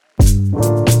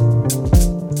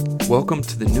Welcome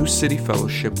to the New City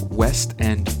Fellowship West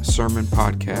End Sermon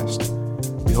Podcast.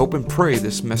 We hope and pray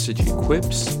this message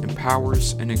equips,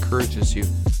 empowers, and encourages you.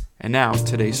 And now,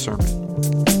 today's sermon.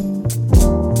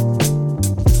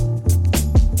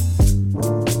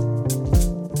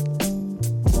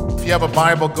 If you have a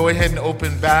Bible, go ahead and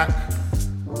open back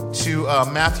to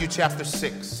Matthew chapter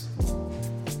 6.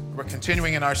 We're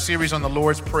continuing in our series on the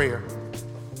Lord's Prayer.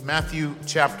 Matthew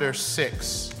chapter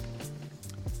 6.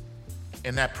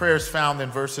 And that prayer is found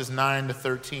in verses 9 to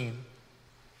 13.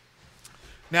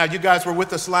 Now, you guys were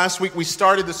with us last week. We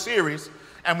started the series,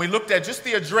 and we looked at just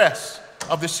the address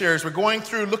of the series. We're going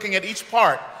through looking at each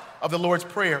part of the Lord's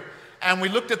Prayer. And we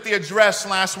looked at the address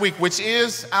last week, which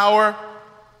is our...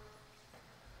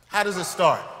 How does it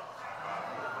start?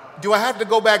 Do I have to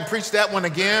go back and preach that one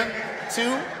again,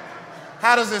 too?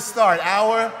 How does it start?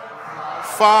 Our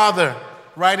Father,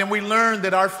 right? And we learned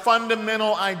that our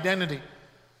fundamental identity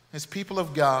as people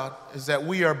of God is that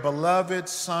we are beloved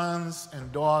sons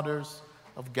and daughters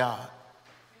of God.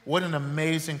 What an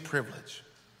amazing privilege.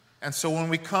 And so when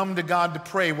we come to God to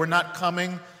pray, we're not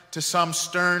coming to some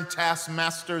stern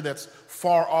taskmaster that's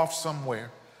far off somewhere,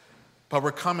 but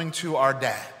we're coming to our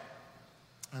dad.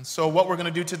 And so what we're going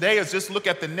to do today is just look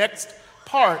at the next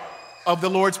part of the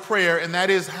Lord's Prayer, and that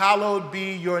is, hallowed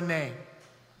be your name.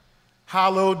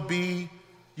 Hallowed be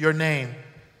your name.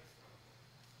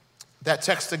 That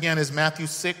text again is Matthew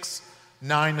 6,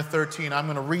 9 to 13. I'm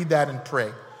going to read that and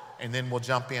pray, and then we'll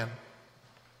jump in.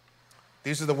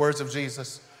 These are the words of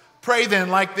Jesus. Pray then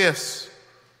like this.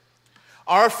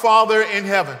 Our Father in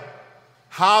heaven,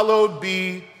 hallowed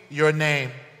be your name.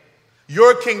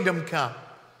 Your kingdom come.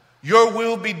 Your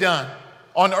will be done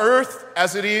on earth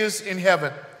as it is in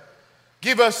heaven.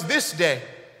 Give us this day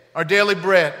our daily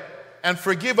bread, and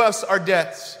forgive us our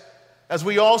debts as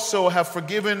we also have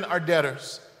forgiven our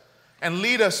debtors. And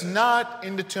lead us not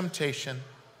into temptation,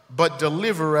 but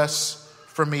deliver us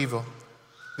from evil.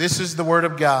 This is the word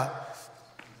of God.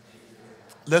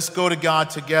 Let's go to God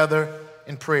together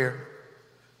in prayer.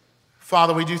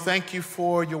 Father, we do thank you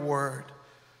for your word.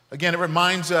 Again, it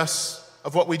reminds us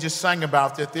of what we just sang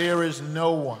about, that there is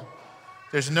no one.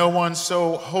 There's no one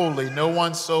so holy, no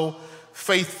one so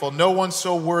faithful, no one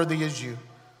so worthy as you.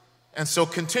 And so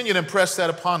continue to impress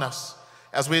that upon us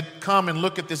as we come and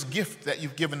look at this gift that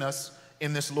you've given us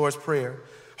in this Lord's Prayer.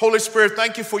 Holy Spirit,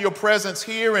 thank you for your presence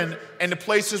here and the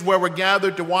places where we're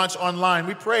gathered to watch online.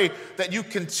 We pray that you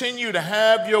continue to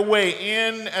have your way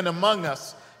in and among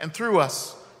us and through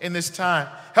us in this time.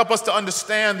 Help us to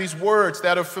understand these words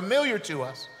that are familiar to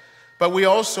us, but we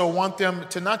also want them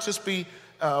to not just be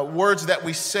words that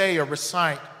we say or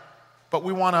recite, but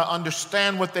we want to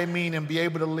understand what they mean and be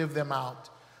able to live them out.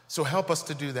 So help us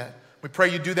to do that. We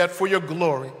pray you do that for your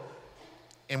glory.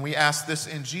 And we ask this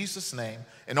in Jesus' name.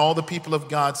 And all the people of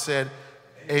God said,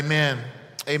 amen.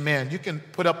 Amen. You can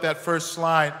put up that first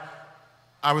slide.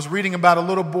 I was reading about a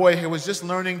little boy who was just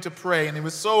learning to pray, and he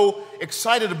was so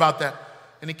excited about that.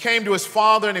 And he came to his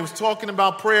father, and he was talking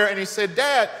about prayer, and he said,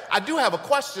 Dad, I do have a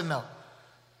question, though.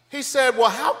 He said, well,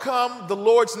 how come the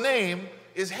Lord's name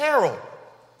is Harold?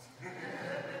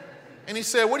 And he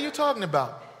said, what are you talking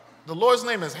about? The Lord's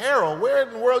name is Harold. Where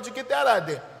in the world did you get that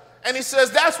idea? And he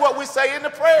says, that's what we say in the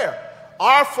prayer.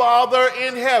 Our Father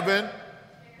in heaven,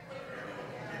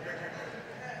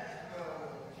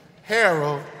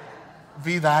 hallowed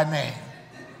be thy name.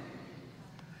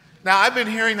 Now, I've been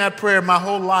hearing that prayer my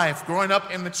whole life, growing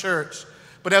up in the church.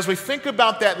 But as we think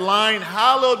about that line,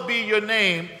 hallowed be your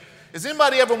name, does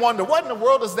anybody ever wonder, what in the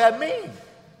world does that mean?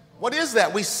 What is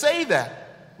that? We say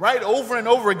that, right, over and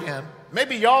over again.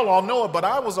 Maybe y'all all know it, but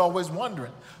I was always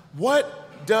wondering,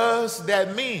 what does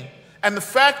that mean? And the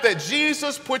fact that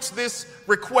Jesus puts this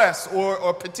request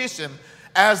or petition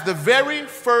as the very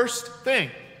first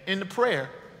thing in the prayer,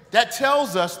 that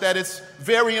tells us that it's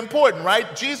very important,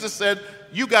 right? Jesus said,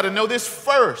 you got to know this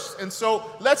first. And so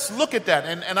let's look at that.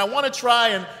 And I want to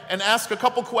try and ask a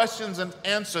couple questions and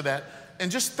answer that.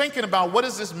 And just thinking about, what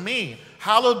does this mean?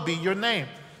 Hallowed be your name.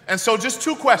 And so just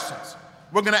two questions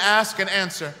we're going to ask and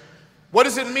answer. What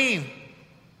does it mean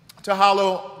to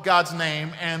hallow God's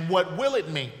name, and what will it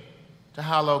mean to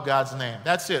hallow God's name?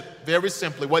 That's it, very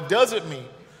simply. What does it mean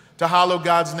to hallow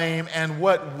God's name, and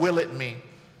what will it mean?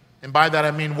 And by that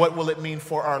I mean, what will it mean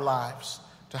for our lives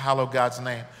to hallow God's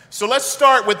name? So let's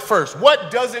start with first,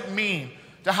 what does it mean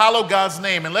to hallow God's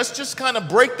name? And let's just kind of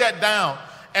break that down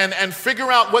and figure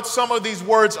out what some of these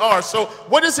words are. So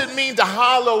what does it mean to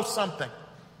hallow something?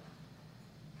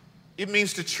 It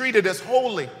means to treat it as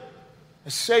holy,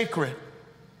 as sacred,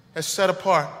 as set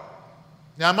apart.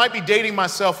 Now, I might be dating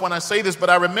myself when I say this,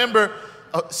 but I remember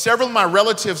several of my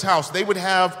relatives' house, they would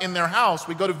have in their house,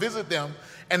 we go to visit them,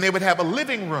 and they would have a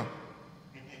living room.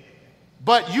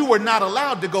 But you were not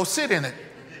allowed to go sit in it,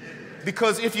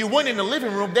 because if you went in the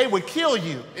living room, they would kill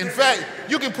you. In fact,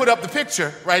 you can put up the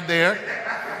picture right there.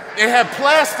 It had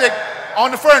plastic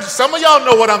on the furniture. Some of y'all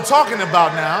know what I'm talking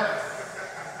about now.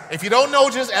 If you don't know,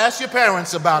 just ask your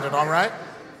parents about it, all right?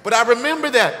 But I remember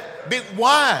that.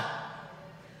 Why?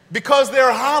 Because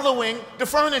they're hollowing the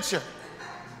furniture.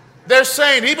 They're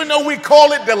saying, even though we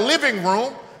call it the living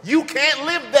room, you can't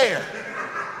live there.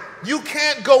 You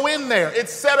can't go in there.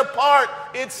 It's set apart.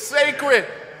 It's sacred.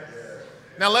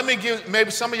 Now, let me give,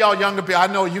 maybe some of y'all younger people, I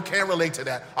know you can't relate to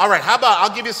that. All right, how about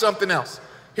I'll give you something else.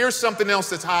 Here's something else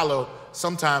that's hallowed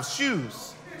sometimes,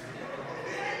 shoes.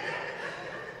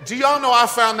 Do y'all know I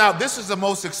found out this is the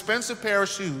most expensive pair of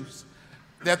shoes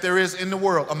that there is in the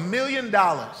world? $1 million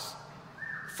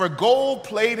for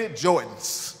gold-plated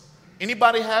Jordans.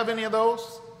 Anybody have any of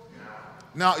those?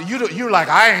 No, you're like,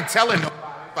 I ain't telling nobody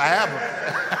if I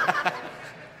have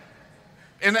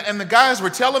them. And the guys were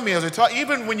telling me as they talk,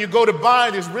 even when you go to buy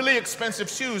these really expensive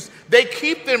shoes, they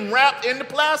keep them wrapped in the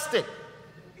plastic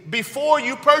before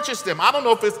you purchase them. I don't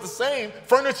know if it's the same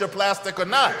furniture plastic or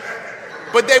not,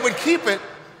 but they would keep it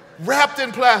wrapped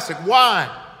in plastic. Why?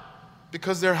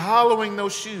 Because they're hollowing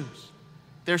those shoes.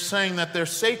 They're saying that they're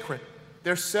sacred.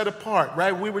 They're set apart,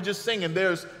 right? We were just singing,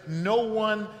 there's no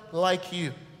one like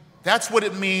you. That's what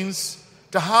it means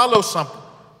to hallow something.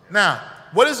 Now,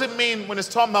 what does it mean when it's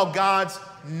talking about God's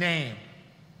name?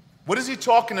 What is he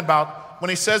talking about when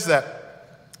he says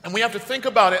that? And we have to think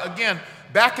about it again.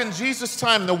 Back in Jesus'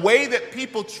 time, the way that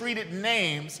people treated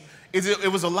names is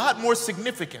it was a lot more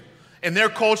significant in their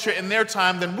culture, in their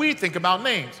time, than we think about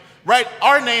names, right?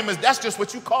 Our name that's just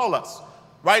what you call us,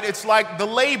 right? It's like the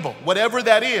label, whatever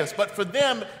that is. But for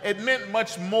them, it meant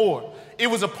much more. It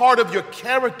was a part of your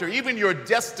character, even your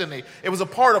destiny. It was a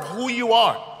part of who you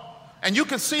are. And you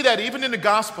can see that even in the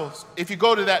Gospels. If you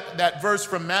go to that verse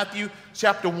from Matthew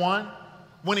chapter 1,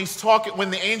 when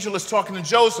the angel is talking to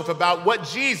Joseph about what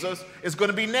Jesus is going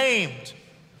to be named.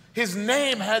 His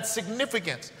name had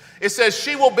significance. It says,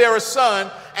 she will bear a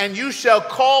son, and you shall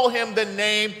call him the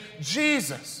name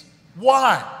Jesus.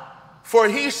 Why? For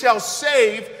he shall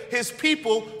save his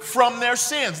people from their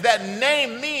sins. That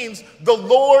name means the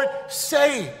Lord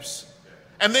saves.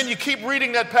 And then you keep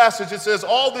reading that passage. It says,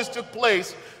 all this took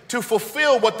place to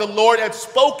fulfill what the Lord had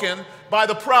spoken by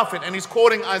the prophet. And he's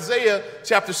quoting Isaiah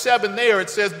chapter 7 there. It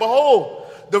says, behold,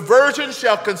 the virgin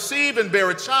shall conceive and bear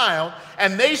a child,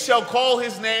 and they shall call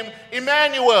his name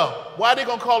Emmanuel. Why are they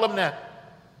going to call him that?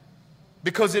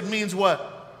 Because it means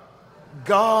what?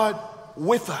 God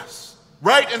with us,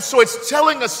 right? And so it's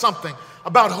telling us something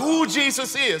about who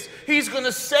Jesus is. He's going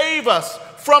to save us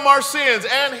from our sins,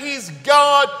 and he's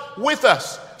God with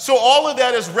us. So all of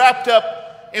that is wrapped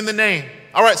up in the name.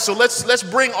 All right, so let's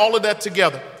bring all of that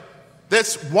together.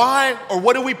 That's why, or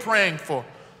what are we praying for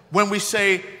when we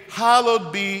say,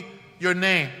 hallowed be your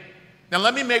name? Now,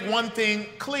 let me make one thing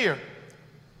clear.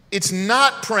 It's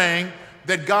not praying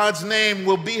that God's name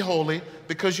will be holy,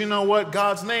 because you know what?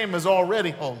 God's name is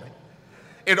already holy.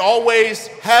 It always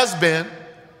has been,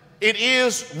 it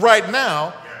is right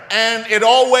now, and it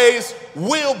always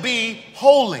will be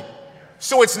holy.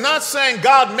 So it's not saying,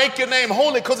 God, make your name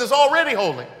holy, because it's already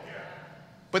holy.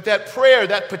 But that prayer,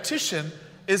 that petition,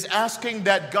 is asking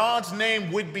that God's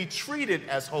name would be treated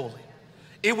as holy.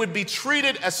 It would be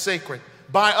treated as sacred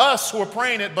by us who are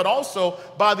praying it, but also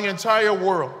by the entire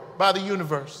world, by the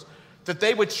universe. That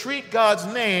they would treat God's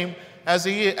name as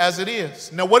it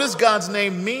is. Now, what does God's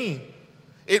name mean?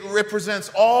 It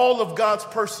represents all of God's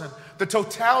person, the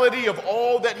totality of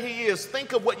all that he is.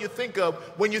 Think of what you think of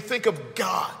when you think of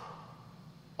God.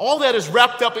 All that is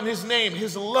wrapped up in his name,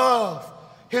 his love,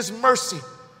 his mercy,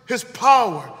 his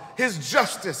power, his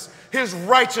justice, his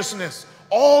righteousness.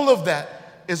 All of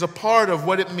that is a part of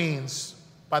what it means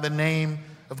by the name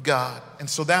of God. And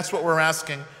so that's what we're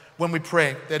asking when we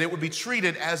pray, that it would be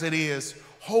treated as it is,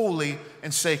 holy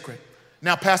and sacred.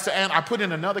 Now, Pastor Ann, I put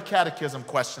in another catechism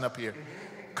question up here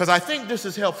because I think this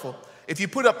is helpful. If you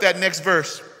put up that next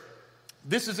verse,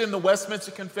 this is in the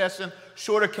Westminster Confession,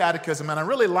 shorter catechism, and I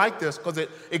really like this because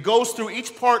it goes through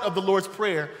each part of the Lord's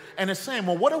Prayer, and it's saying,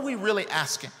 well, what are we really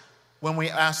asking when we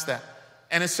ask that?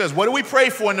 And it says, what do we pray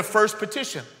for in the first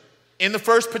petition? In the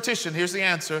first petition, here's the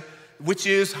answer, which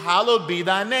is, hallowed be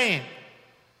thy name.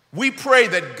 We pray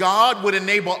that God would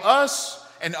enable us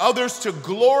and others to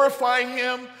glorify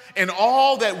him in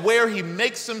all that where he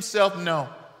makes himself known,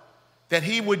 that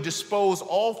he would dispose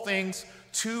all things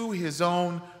to his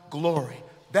own glory.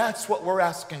 That's what we're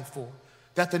asking for,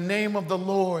 that the name of the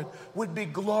Lord would be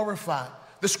glorified,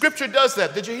 The scripture does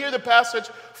that. Did you hear the passage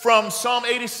from Psalm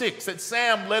 86 that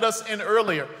Sam led us in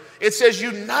earlier? It says,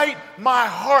 unite my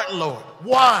heart, Lord.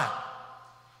 Why?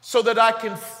 So that I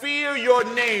can fear your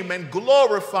name and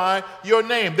glorify your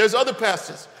name. There's other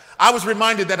passages. I was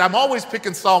reminded that I'm always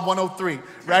picking Psalm 103,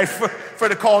 right, for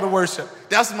the call to worship.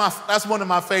 That's one of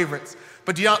my favorites.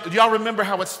 But do y'all remember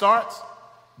how it starts?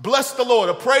 Bless the Lord,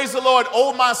 or praise the Lord,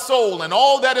 O my soul, and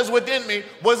all that is within me.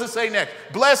 What does it say next?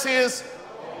 Bless his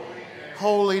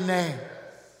holy name.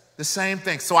 The same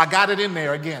thing. So I got it in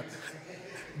there again.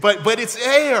 But it's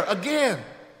there again.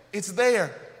 It's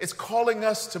there. It's calling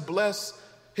us to bless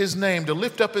his name, to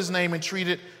lift up his name and treat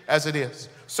it as it is.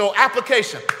 So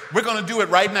application, we're going to do it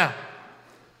right now.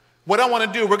 What I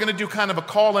want to do, we're going to do kind of a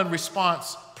call and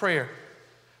response prayer.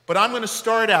 But I'm going to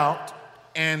start out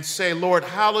and say, Lord,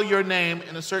 hallow your name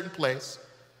in a certain place.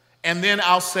 And then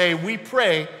I'll say, we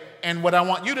pray. And what I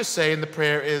want you to say in the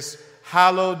prayer is,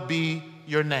 hallowed be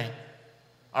your name.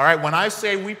 All right, when I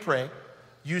say we pray,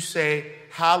 you say,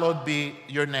 hallowed be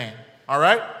your name. All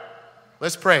right,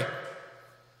 let's pray.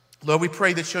 Lord, we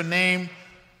pray that your name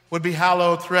would be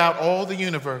hallowed throughout all the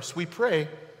universe. We pray.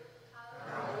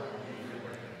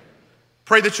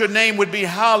 Pray that your name would be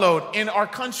hallowed in our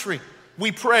country.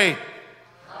 We pray.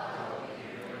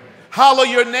 Hallow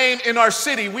your name in our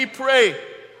city. We pray.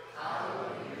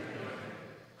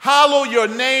 Hallow your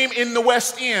name in the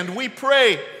West End. We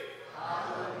pray.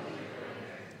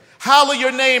 Hallow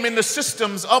your name in the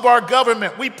systems of our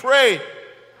government. We pray.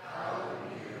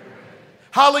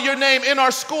 Hallow your name in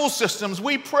our school systems.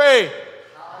 We pray.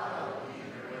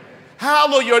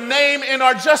 Hallow your name in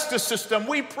our justice system.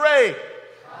 We pray.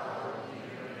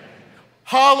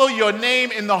 Hallow your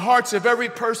name in the hearts of every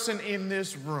person in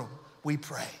this room. We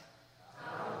pray.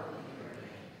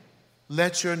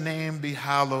 Let your name be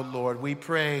hallowed, Lord. We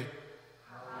pray.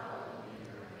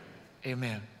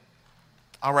 Amen.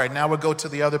 All right, now we'll go to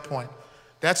the other point.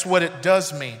 That's what it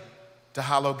does mean to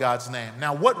hallow God's name.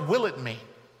 Now, what will it mean?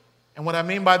 And what I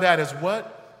mean by that is,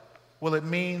 what will it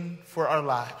mean for our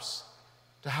lives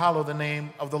to hallow the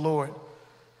name of the Lord?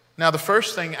 Now, the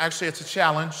first thing, actually, it's a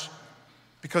challenge,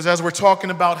 because as we're talking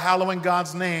about hallowing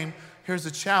God's name, here's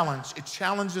the challenge. It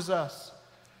challenges us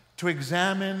to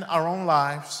examine our own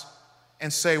lives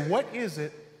and say, what is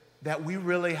it that we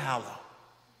really hallow?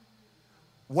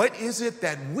 What is it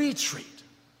that we treat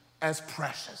as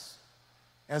precious,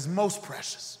 as most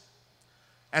precious?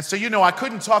 And so, I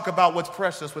couldn't talk about what's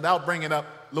precious without bringing up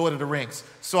Lord of the Rings.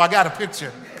 So I got a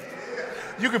picture.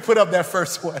 You can put up that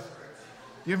first one.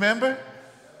 You remember?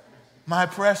 My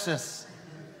precious.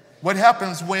 What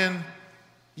happens when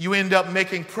you end up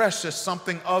making precious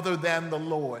something other than the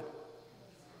Lord?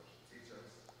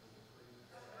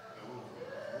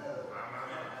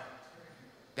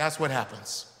 That's what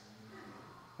happens.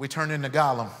 We turn into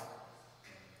Gollum.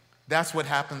 That's what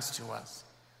happens to us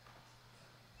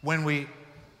when we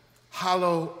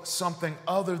hallow something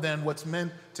other than what's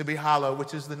meant to be hallowed,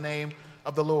 which is the name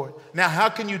of the Lord. Now, how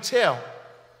can you tell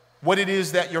what it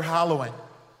is that you're hallowing?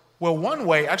 Well, one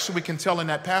way, actually, we can tell in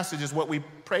that passage is what we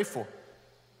pray for.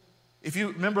 If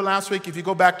you remember last week, if you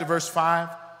go back to verse 5,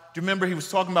 do you remember he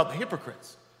was talking about the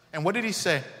hypocrites? And what did he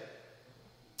say?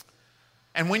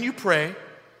 And when you pray,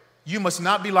 you must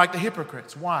not be like the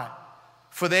hypocrites. Why?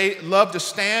 For they love to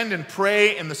stand and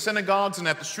pray in the synagogues and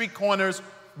at the street corners.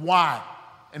 Why?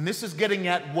 And this is getting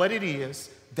at what it is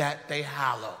that they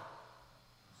hallow,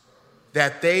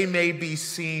 that they may be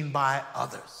seen by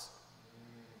others.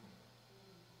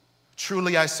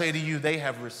 Truly, I say to you, they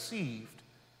have received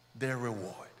their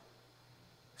reward.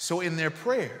 So in their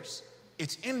prayers,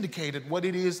 it's indicated what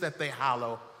it is that they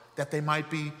hallow, that they might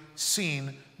be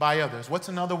seen by others. What's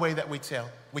another way that we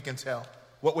can tell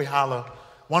what we hallow?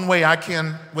 One way I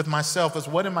can with myself is,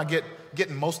 what am I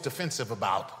getting most defensive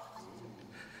about?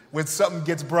 When something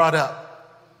gets brought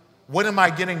up, what am I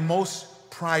getting most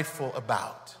prideful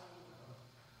about?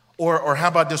 Or how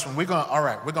about this one? We're going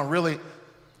to really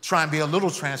try and be a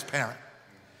little transparent.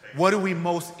 What are we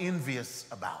most envious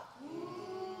about?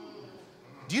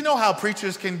 Do you know how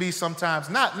preachers can be sometimes?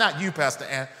 Not you, Pastor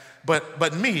Ann,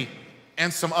 but me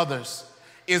and some others.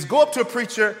 Is go up to a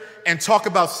preacher and talk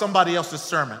about somebody else's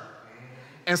sermon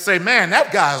and say, man,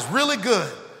 that guy's really good.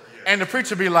 And the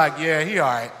preacher be like, yeah, he all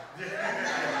right.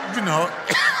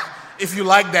 If you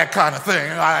like that kind of thing,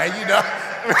 all right,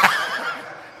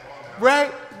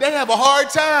 Right? They have a hard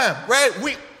time,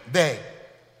 right?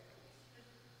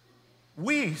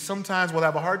 We sometimes will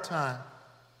have a hard time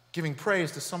giving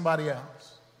praise to somebody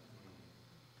else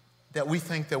that we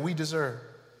think that we deserve.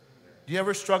 Do you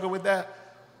ever struggle with that?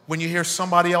 When you hear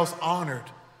somebody else honored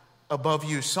above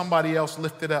you, somebody else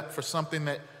lifted up for something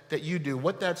that you do.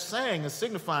 What that's saying is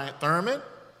signifying, Thurman,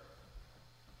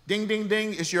 ding, ding,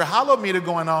 ding, is your hollow meter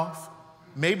going off?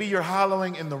 Maybe you're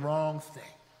hollowing in the wrong thing.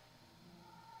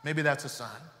 Maybe that's a sign.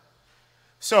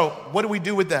 So what do we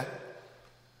do with that?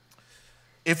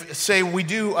 If, say, we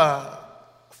do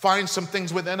find some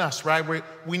things within us, right, where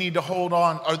we need to hold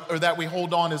on, or that we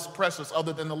hold on as precious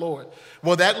other than the Lord.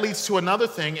 Well, that leads to another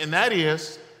thing, and that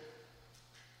is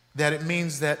that it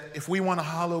means that if we want to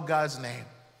hallow God's name,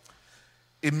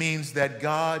 it means that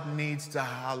God needs to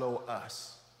hallow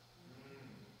us.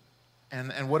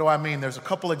 And what do I mean? There's a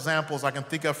couple examples I can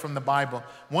think of from the Bible.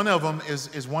 One of them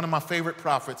is one of my favorite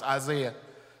prophets, Isaiah.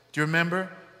 Do you remember?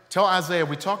 Tell Isaiah,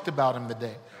 we talked about him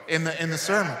today in the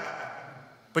sermon.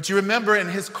 But you remember in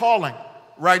his calling,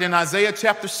 right, in Isaiah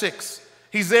chapter 6,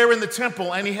 he's there in the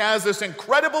temple and he has this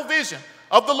incredible vision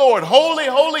of the Lord. Holy,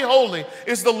 holy, holy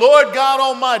is the Lord God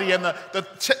Almighty. And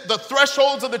the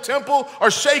thresholds of the temple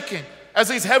are shaking as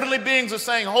these heavenly beings are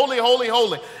saying, holy, holy,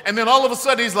 holy. And then all of a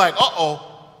sudden he's like, uh-oh.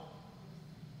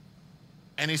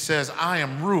 And he says, I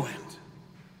am ruined,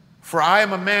 for I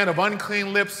am a man of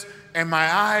unclean lips, and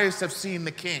my eyes have seen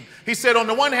the King. He said, on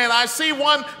the one hand, I see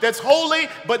one that's holy,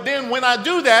 but then when I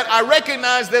do that, I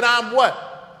recognize that I'm what?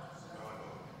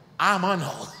 I'm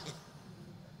unholy.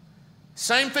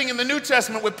 Same thing in the New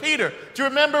Testament with Peter. Do you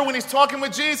remember when he's talking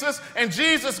with Jesus, and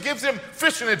Jesus gives him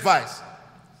fishing advice?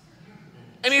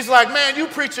 And he's like, man, you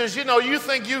preachers, you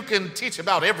think you can teach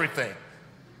about everything.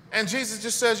 And Jesus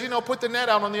just says, put the net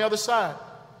out on the other side.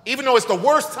 Even though it's the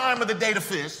worst time of the day to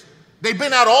fish, they've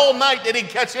been out all night, they didn't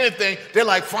catch anything. They're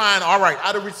like, fine, all right,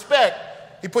 out of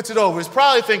respect, he puts it over. He's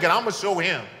probably thinking, I'm going to show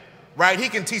him, right? He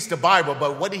can teach the Bible,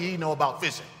 but what did he know about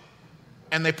fishing?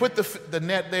 And they put the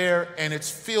net there, and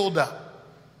it's filled up.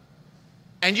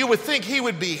 And you would think he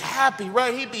would be happy,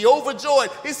 right? He'd be overjoyed.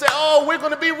 He said, oh, we're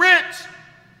going to be rich.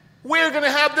 We're going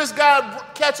to have this guy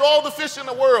catch all the fish in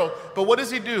the world. But what does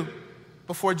he do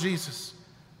before Jesus?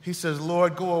 He says,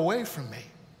 Lord, go away from me,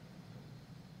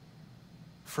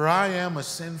 for I am a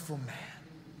sinful man.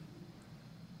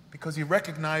 Because he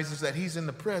recognizes that he's in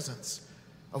the presence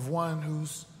of one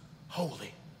who's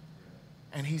holy,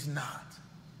 and he's not.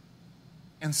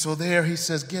 And so there he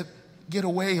says, get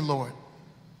away, Lord.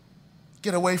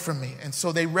 Get away from me. And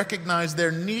so they recognize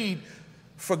their need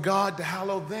for God to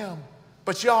hallow them.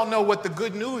 But y'all know what the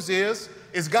good news is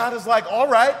God is like, all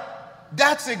right,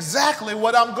 that's exactly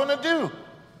what I'm going to do.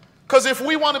 Because if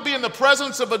we want to be in the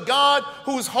presence of a God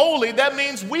who's holy, that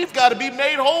means we've got to be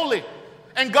made holy.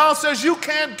 And God says you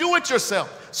can't do it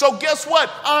yourself. So guess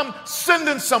what? I'm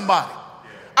sending somebody.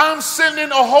 I'm sending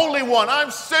a holy one.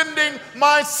 I'm sending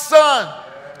my son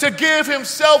to give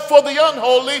himself for the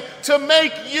unholy to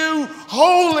make you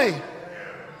holy.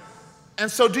 And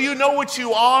so do you know what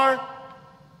you are?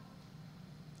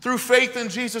 Through faith in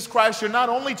Jesus Christ, you're not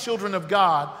only children of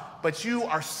God, but you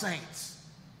are saints.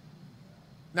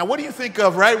 Now, what do you think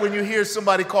of, right, when you hear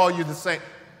somebody call you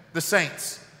the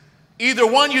saints? Either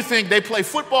one, you think they play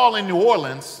football in New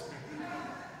Orleans,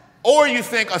 or you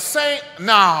think a saint,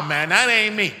 nah, man, that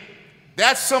ain't me.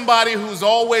 That's somebody who's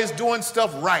always doing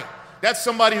stuff right. That's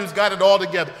somebody who's got it all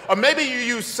together. Or maybe you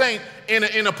use saint in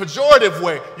a pejorative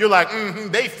way. You're like,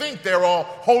 they think they're all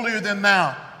holier than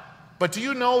thou. But do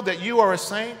you know that you are a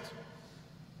saint?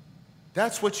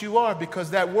 That's what you are,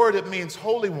 because that word, it means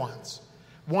holy ones.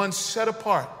 Ones set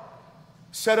apart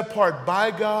by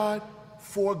God,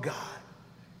 for God.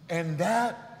 And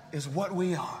that is what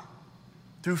we are,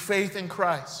 through faith in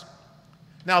Christ.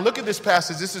 Now look at this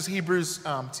passage. This is Hebrews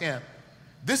 10.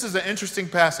 This is an interesting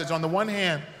passage. On the one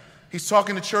hand, he's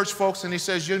talking to church folks, and he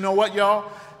says, you know what,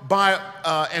 y'all? By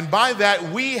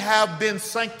that we have been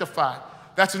sanctified.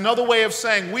 That's another way of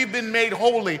saying we've been made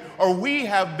holy, or we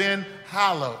have been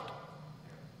hallowed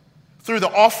through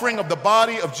the offering of the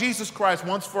body of Jesus Christ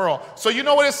once for all. So you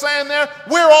know what it's saying there?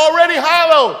 We're already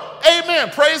hallowed.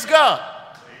 Amen. Praise God.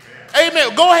 Amen.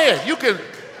 Amen. Go ahead. You can,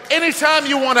 anytime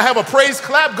you want to have a praise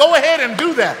clap, go ahead and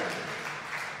do that.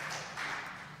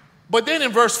 But then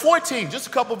in verse 14, just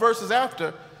a couple verses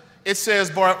after, it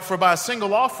says, for by a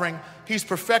single offering, he's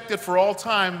perfected for all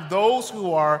time those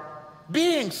who are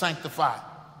being sanctified.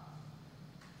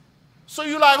 So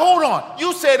you're like, hold on.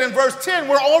 You said in verse 10,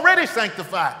 we're already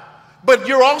sanctified. But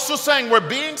you're also saying we're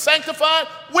being sanctified?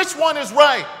 Which one is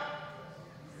right?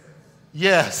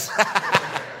 Yes.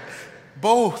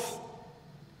 Both.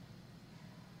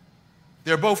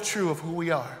 They're both true of who we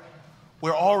are.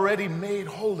 We're already made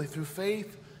holy through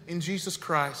faith in Jesus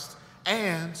Christ.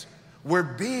 And we're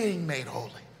being made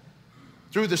holy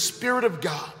through the Spirit of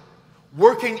God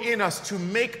working in us to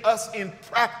make us in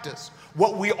practice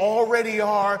what we already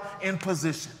are in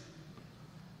position.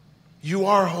 You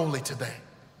are holy today.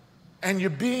 and you're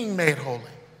being made holy.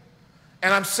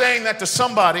 And I'm saying that to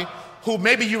somebody who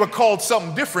maybe you were called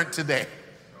something different today,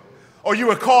 or you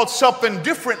were called something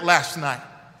different last night,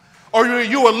 or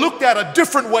you were looked at a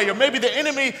different way, or maybe the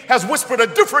enemy has whispered a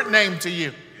different name to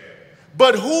you.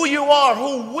 But who you are,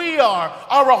 who we are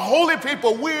a holy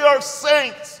people. We are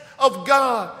saints of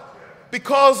God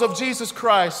because of Jesus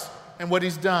Christ and what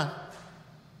he's done.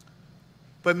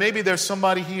 But maybe there's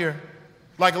somebody here,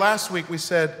 like last week we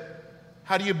said,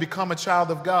 how do you become a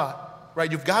child of God?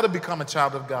 Right? You've got to become a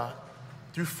child of God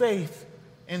through faith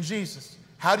in Jesus.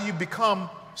 How do you become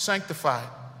sanctified?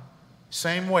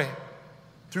 Same way,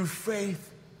 through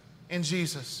faith in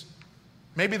Jesus.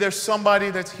 Maybe there's somebody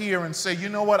that's here and say, you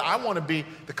know what, I want to be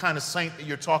the kind of saint that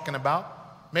you're talking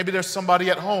about. Maybe there's somebody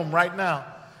at home right now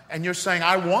and you're saying,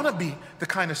 I want to be the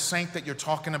kind of saint that you're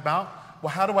talking about.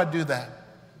 Well, how do I do that?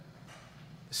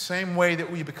 The same way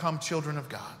that we become children of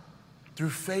God, through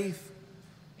faith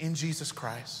in Jesus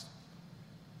Christ.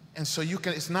 And so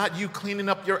it's not you cleaning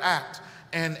up your act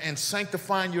and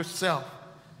sanctifying yourself.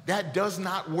 That does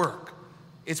not work.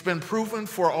 It's been proven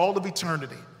for all of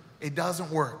eternity. It doesn't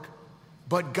work.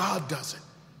 But God does it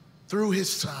through his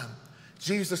Son,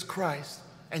 Jesus Christ.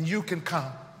 And you can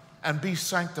come and be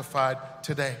sanctified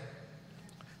today.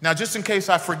 Now, just in case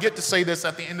I forget to say this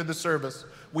at the end of the service,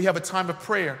 we have a time of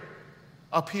prayer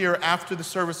up here after the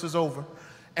service is over.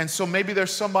 And so maybe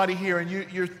there's somebody here and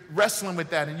you're wrestling with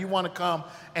that and you want to come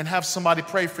and have somebody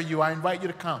pray for you. I invite you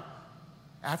to come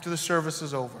after the service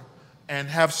is over and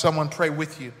have someone pray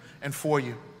with you and for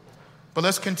you. But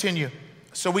let's continue.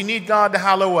 So we need God to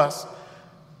hallow us.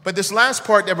 But this last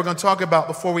part that we're going to talk about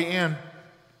before we end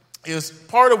is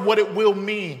part of what it will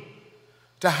mean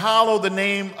to hallow the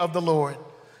name of the Lord,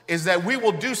 is that we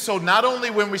will do so not only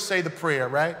when we say the prayer,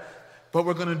 right? But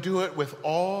we're going to do it with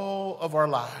all of our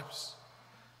lives,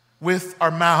 with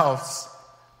our mouths,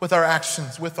 with our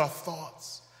actions, with our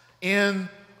thoughts. In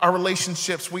our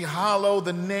relationships, we hallow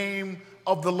the name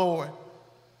of the Lord.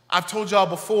 I've told y'all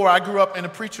before, I grew up in a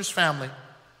preacher's family,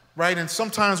 right? And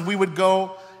sometimes we would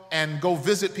go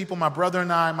visit people, my brother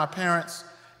and I, my parents,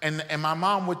 and my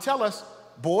mom would tell us,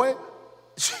 boy,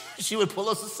 she would pull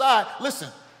us aside. Listen,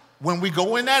 when we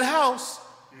go in that house,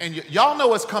 and y'all know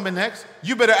what's coming next,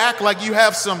 you better act like you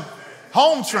have some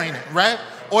home training, right?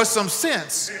 Or some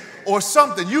sense or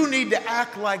something. You need to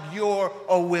act like you're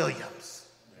a Williams.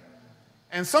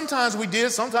 And sometimes we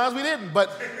did, sometimes we didn't, but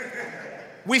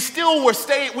we still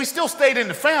stayed in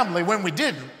the family when we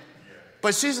didn't.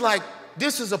 But she's like,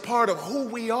 this is a part of who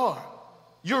we are.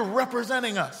 You're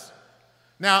representing us.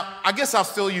 Now, I guess I'll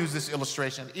still use this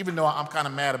illustration, even though I'm kind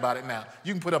of mad about it now.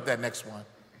 You can put up that next one.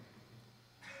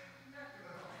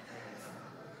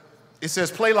 It says,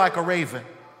 play like a raven.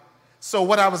 So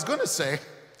what I was going to say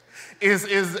is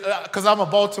because I'm a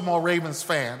Baltimore Ravens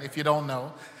fan, if you don't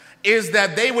know, is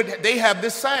that they have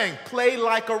this saying, play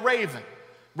like a raven,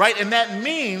 right? And that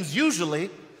means,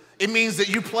 usually, it means that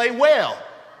you play well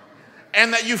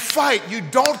and that you fight, you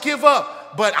don't give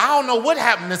up. But I don't know what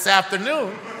happened this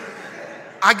afternoon.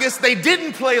 I guess they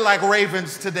didn't play like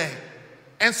ravens today.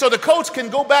 And so the coach can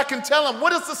go back and tell them,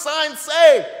 what does the sign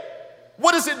say?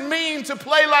 What does it mean to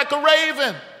play like a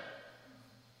raven?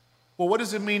 Well, what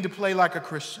does it mean to play like a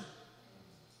Christian?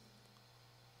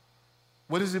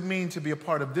 What does it mean to be a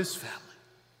part of this family?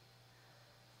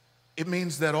 It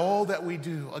means that all that we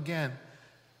do, again,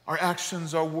 our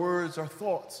actions, our words, our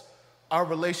thoughts, our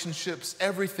relationships,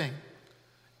 everything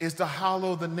is to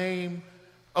hallow the name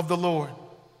of the Lord.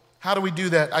 How do we do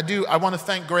that? I want to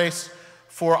thank Grace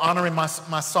for honoring my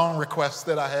song requests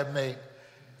that I have made.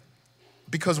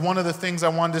 Because one of the things I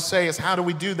wanted to say is, how do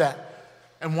we do that?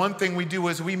 And one thing we do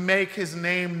is we make his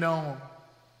name known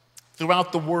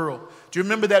throughout the world. Do you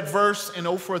remember that verse in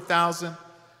 0 for 1,000?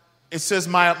 It says,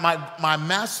 my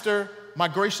master, my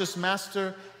gracious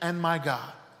master, and my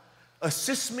God,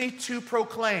 assist me to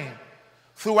proclaim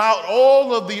throughout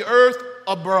all of the earth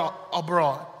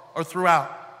abroad, or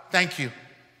throughout. Thank you.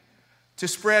 To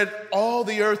spread all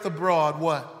the earth abroad,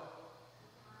 what?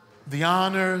 The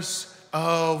honors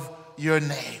of your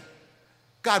name.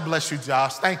 God bless you,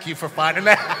 Josh. Thank you for finding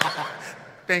that.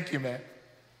 Thank you, man.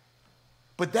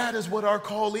 But that is what our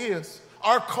call is.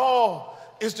 Our call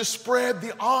is to spread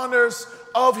the honors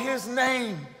of his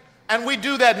name. And we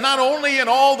do that not only in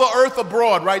all the earth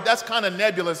abroad, right? That's kind of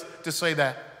nebulous to say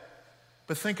that.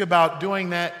 But think about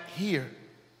doing that here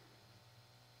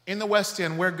in the West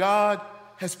End, where God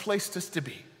has placed us to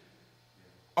be.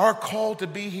 Our call to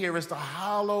be here is to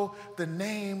hallow the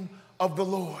name of the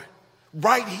Lord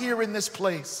right here in this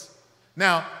place.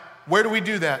 Now, where do we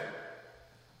do that?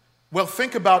 Well,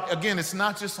 think about, again, it's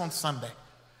not just on Sunday.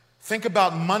 Think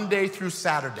about Monday through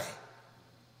Saturday,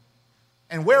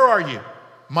 And where are you?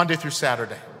 Monday through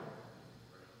Saturday.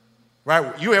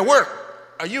 Right? You at work.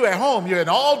 Are you at home? You're in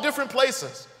all different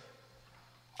places.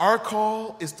 Our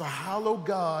call is to hallow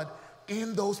God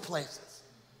in those places.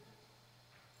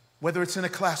 Whether it's in a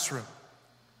classroom,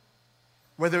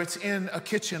 whether it's in a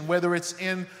kitchen, whether it's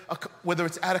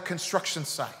at a construction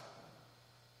site,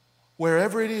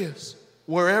 wherever it is,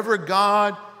 wherever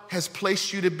God has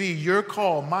placed you to be, your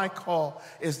call, my call,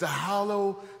 is to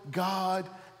hallow God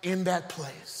in that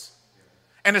place.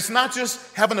 And it's not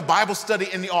just having a Bible study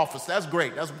in the office. That's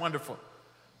great. That's wonderful.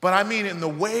 But I mean in the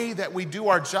way that we do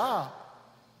our job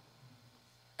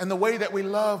and the way that we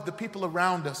love the people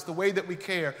around us, the way that we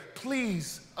care.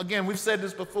 Please, again, we've said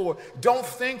this before, don't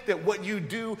think that what you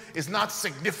do is not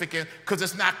significant because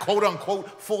it's not quote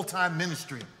unquote full-time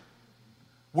ministry.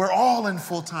 We're all in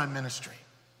full-time ministry.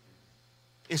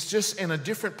 It's just in a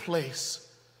different place,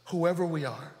 whoever we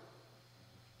are.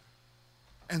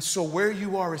 And so where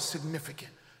you are is significant.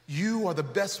 You are the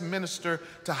best minister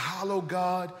to hallow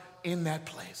God in that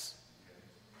place.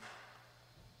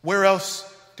 Where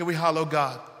else do we hallow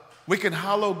God? We can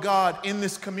hallow God in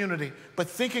this community, but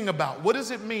thinking about what does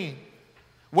it mean?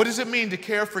 What does it mean to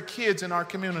care for kids in our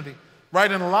community? Right?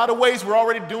 In a lot of ways, we're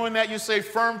already doing that. You say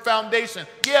firm foundation.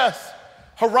 Yes.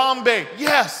 Harambe.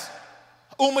 Yes.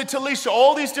 Talisha.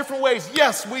 All these different ways.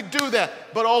 Yes, we do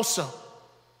that. But also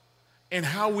in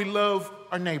how we love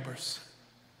our neighbors.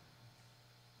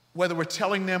 Whether we're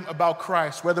telling them about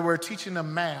Christ, whether we're teaching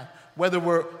them math, whether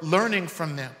we're learning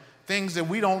from them things that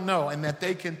we don't know and that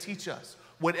they can teach us.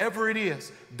 Whatever it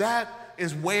is, that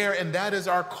is where and that is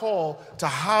our call to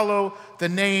hallow the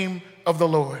name of the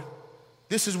Lord.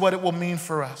 This is what it will mean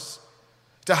for us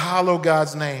to hallow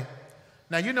God's name.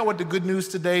 Now, you know what the good news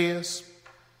today is?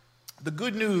 The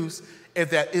good news is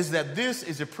that this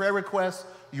is a prayer request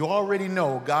you already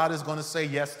know God is going to say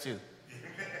yes to.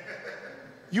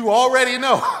 You already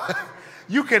know.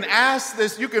 You can ask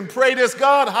this, you can pray this,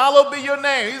 God, hallowed be your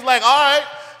name. He's like, all right,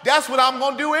 that's what I'm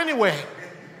going to do anyway.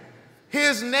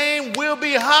 His name will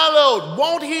be hallowed.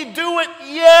 Won't he do it?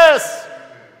 Yes.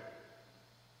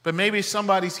 But maybe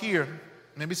somebody's here.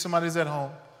 Maybe somebody's at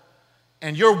home.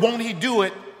 And your won't he do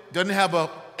it doesn't have an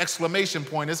exclamation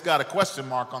point. It's got a question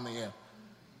mark on the end.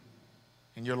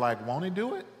 And you're like, won't he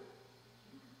do it?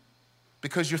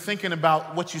 Because you're thinking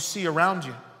about what you see around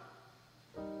you.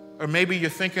 Or maybe you're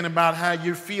thinking about how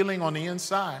you're feeling on the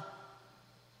inside.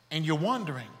 And you're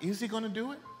wondering, is he going to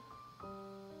do it?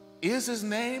 Is his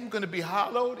name going to be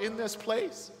hallowed in this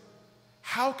place?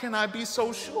 How can I be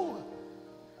so sure?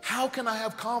 How can I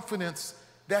have confidence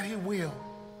that he will?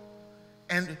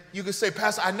 And you can say,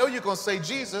 Pastor, I know you're going to say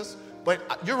Jesus, but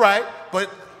you're right,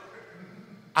 but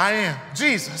I am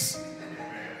Jesus.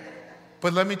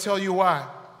 But let me tell you why.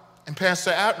 And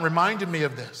Pastor Atten reminded me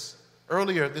of this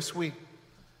earlier this week.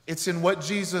 It's in what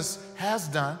Jesus has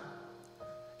done.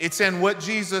 It's in what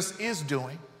Jesus is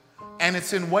doing. And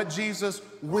it's in what Jesus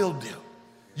will do.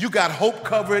 You got hope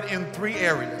covered in 3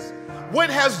 areas. What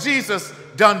has Jesus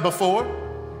done before?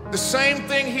 The same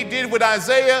thing he did with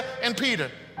Isaiah and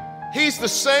Peter. He's the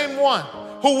same one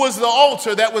who was the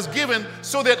altar that was given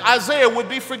so that Isaiah would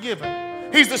be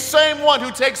forgiven. He's the same one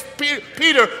who takes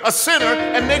Peter, a sinner,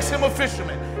 and makes him a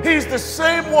fisherman. He's the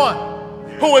same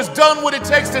one who has done what it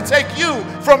takes to take you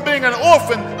from being an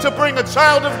orphan to being a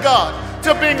child of God,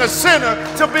 to being a sinner,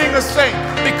 to being a saint,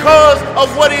 because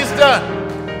of what he's done.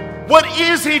 What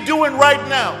is he doing right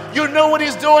now? You know what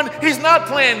he's doing? He's not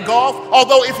playing golf,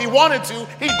 although if he wanted to,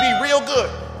 he'd be real good.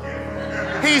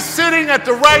 He's sitting at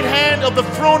the right hand of the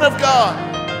throne of God,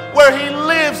 where he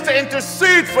lives to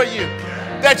intercede for you,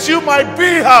 that you might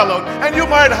be hallowed, and you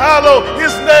might hallow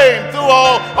his name through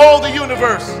all the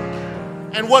universe.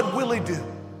 And what will he do?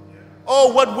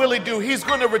 Oh, what will he do? He's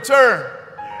going to return.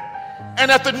 And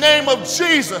at the name of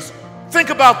Jesus, think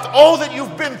about all that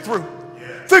you've been through.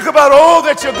 Think about all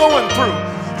that you're going through.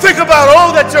 Think about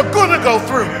all that you're going to go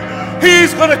through.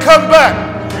 He's going to come back.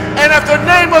 And at the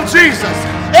name of Jesus,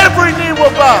 every knee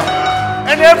will bow.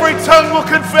 And every tongue will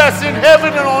confess in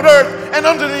heaven and on earth and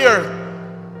under the earth.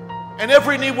 And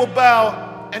every knee will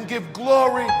bow and give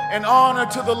glory and honor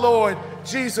to the Lord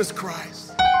Jesus Christ.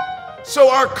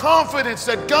 So our confidence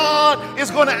that God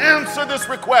is going to answer this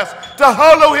request to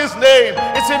hallow his name,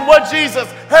 it's in what Jesus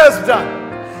has done.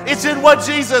 It's in what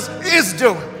Jesus is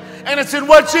doing. And it's in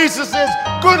what Jesus is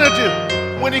going to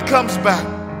do when he comes back.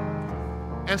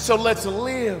 And so let's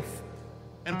live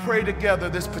and pray together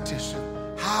this petition.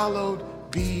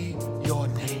 Hallowed be your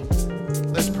name.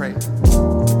 Let's pray.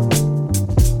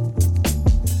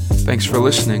 Thanks for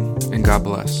listening, and God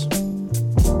bless.